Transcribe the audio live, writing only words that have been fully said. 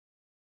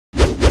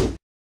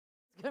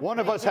One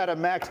of us had a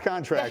max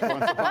contract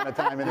once upon a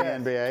time in the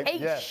NBA.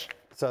 Yes.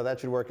 So that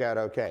should work out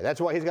okay. That's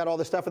why he's got all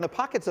this stuff in the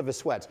pockets of his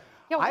sweats.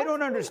 I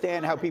don't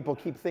understand how people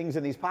keep things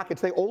in these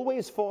pockets. They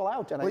always fall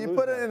out. And well, you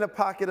put it in the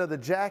pocket of the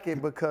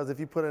jacket because if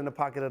you put it in the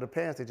pocket of the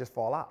pants, they just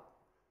fall out.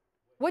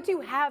 What do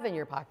you have in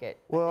your pocket?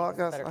 Well,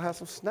 I have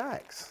some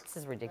snacks. This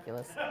is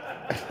ridiculous.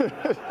 You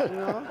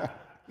know?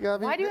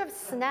 Why do you have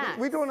snacks?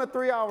 We're doing a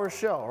 3-hour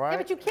show, right? Yeah,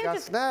 but you can't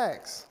just...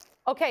 snacks.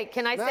 Okay,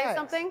 can I say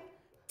something?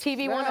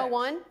 TV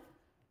 101?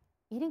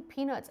 Eating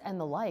peanuts and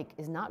the like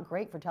is not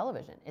great for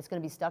television. It's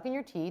going to be stuck in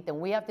your teeth, and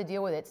we have to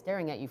deal with it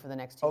staring at you for the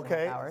next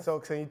 2.5 hours. So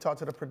can you talk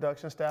to the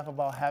production staff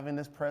about having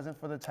this present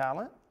for the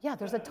talent? Yeah,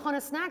 there's a ton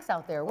of snacks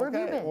out there. Where have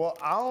you been? Well,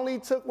 I only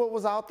took what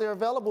was out there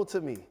available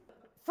to me.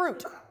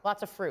 Fruit.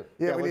 Lots of fruit.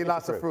 Yeah, we need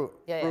lots of fruit.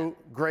 Fruit,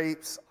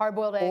 grapes,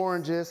 hard-boiled eggs.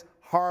 Oranges,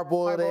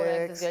 hard-boiled eggs.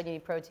 Hard-boiled eggs is good. You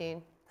need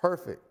protein.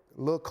 Perfect.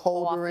 A little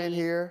colder in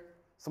here.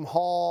 Some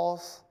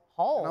Halls.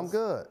 Halls? And I'm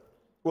good.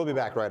 We'll be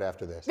back right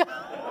after this.